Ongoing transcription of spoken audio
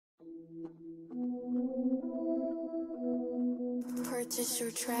Purchase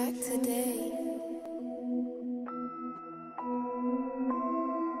your track today.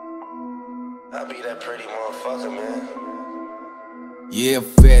 I be that pretty motherfucker, man. Yeah,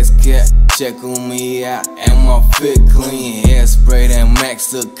 fast cat, check on me out, and my fit clean. Hairspray that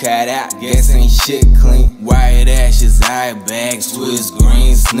max to cut out, guess ain't shit clean. White ashes, eye bags, twist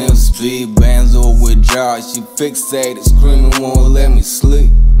green, sniff speed, bands or withdrawal. She fixated, screaming, won't let me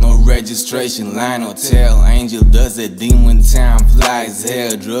sleep. No registration, line or tail. Angel does it, demon time flies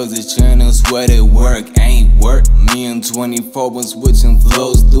hell. Drugs is channels where they work, ain't work. Me and 24 been switching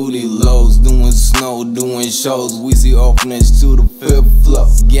flows through the lows, doing snow, doing shows. We see orphanage to the fifth floor.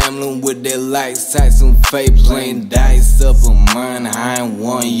 Gambling with their lights, Tyson fake, playing dice up a mind high in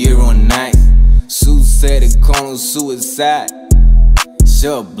 1 year or night. Suicide, calling suicide.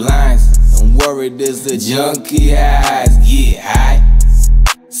 Shut blinds, don't worry, this the junkie eyes. Get high.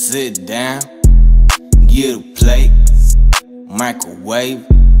 Sit down, get a plate, microwave.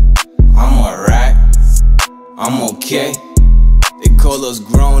 I'm alright, I'm okay. They call us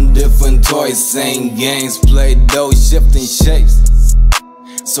grown, different toys, same games, play dough, shifting shapes.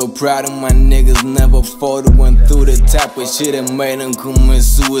 So proud of my niggas, never folded, went through the type of shit that made them commit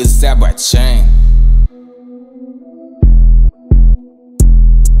suicide by chain.